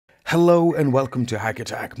Hello and welcome to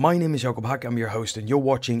haQ. My name is Jakob, I'm your host and you're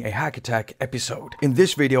watching a haQ episode. In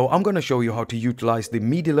this video, I'm going to show you how to utilize the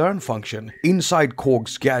MIDI learn function inside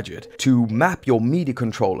KORG's Gadget to map your MIDI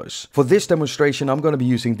controllers. For this demonstration, I'm going to be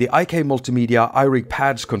using the iK Multimedia iRig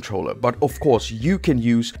Pads controller, but of course you can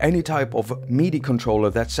use any type of MIDI controller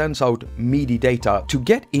that sends out MIDI data. To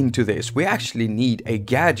get into this, we actually need a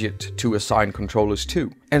gadget to assign controllers to.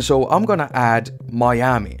 And so I'm gonna add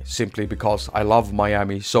Miami, simply because I love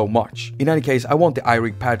Miami so much. In any case, I want the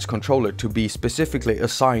iRig Pads controller to be specifically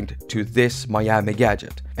assigned to this Miami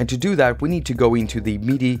gadget. And to do that, we need to go into the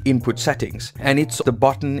MIDI input settings. And it's the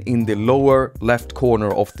button in the lower left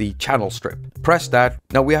corner of the channel strip. Press that.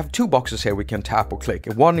 Now we have two boxes here we can tap or click.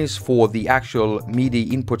 One is for the actual MIDI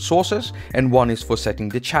input sources and one is for setting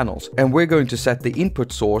the channels. And we're going to set the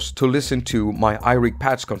input source to listen to my iRig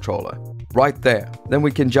Pads controller. Right there. Then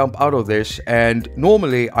we can jump out of this, and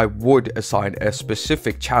normally I would assign a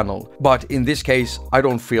specific channel, but in this case I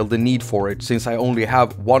don't feel the need for it since I only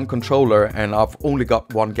have one controller and I've only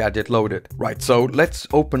got one gadget loaded. Right, so let's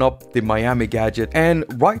open up the Miami gadget, and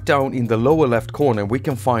right down in the lower left corner we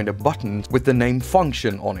can find a button with the name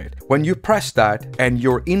function on it. When you press that and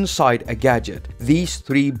you're inside a gadget, these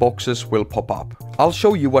three boxes will pop up. I'll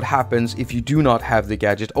show you what happens if you do not have the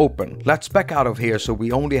gadget open. Let's back out of here so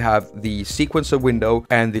we only have the sequencer window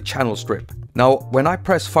and the channel strip. Now, when I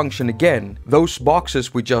press function again, those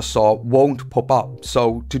boxes we just saw won't pop up.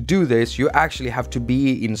 So to do this, you actually have to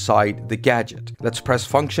be inside the gadget. Let's press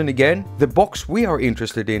function again. The box we are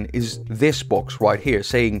interested in is this box right here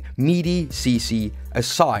saying MIDI CC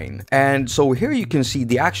assign. And so here you can see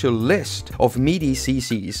the actual list of MIDI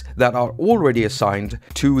CCs that are already assigned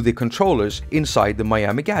to the controllers inside the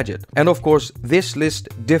Miami gadget. And of course, this list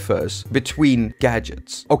differs between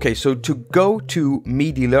gadgets. Okay, so to go to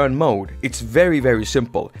MIDI learn mode, it's very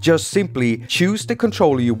simple. Just simply choose the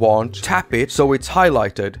controller you want, tap it so it's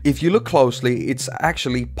highlighted. If you look closely, it's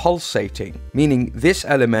actually pulsating, meaning this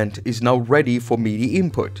element is now ready for MIDI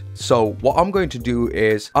input. So what I'm going to do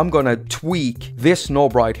is I'm going to tweak this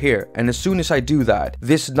knob right here, and as soon as I do that,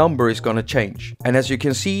 this number is going to change. And as you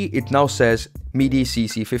can see, it now says MIDI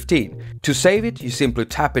CC15. To save it, you simply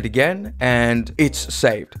tap it again and it's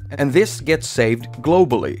saved. And this gets saved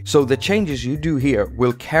globally. So the changes you do here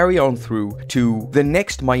will carry on through to the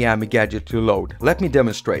next Miami gadget to load. Let me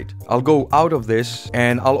demonstrate. I'll go out of this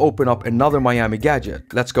and I'll open up another Miami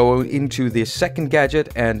gadget. Let's go into the second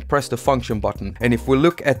gadget and press the function button. And if we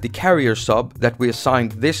look at the carrier sub that we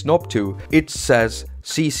assigned this knob to, it says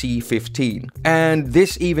CC15, and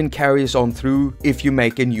this even carries on through if you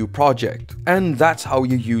make a new project. And that's how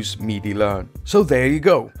you use MIDI learn. So there you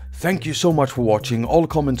go. Thank you so much for watching. All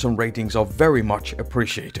comments and ratings are very much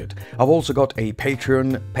appreciated. I've also got a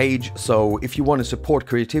Patreon page, so if you want to support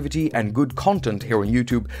creativity and good content here on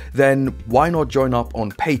YouTube, then why not join up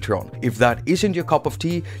on Patreon? If that isn't your cup of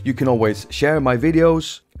tea, you can always share my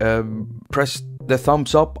videos, press the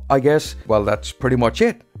thumbs up, I guess. Well, that's pretty much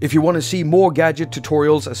it. If you want to see more gadget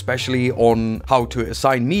tutorials, especially on how to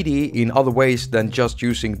assign MIDI in other ways than just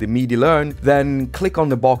using the MIDI learn, then click on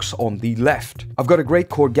the box on the left. I've got a great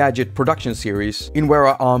KORG Gadget production series in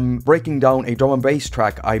where I'm breaking down a drum and bass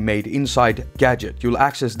track I made inside Gadget. You'll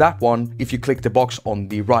access that one if you click the box on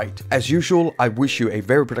the right. As usual, I wish you a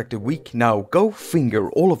very productive week. Now go finger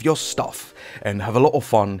all of your stuff and have a lot of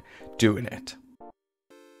fun doing it.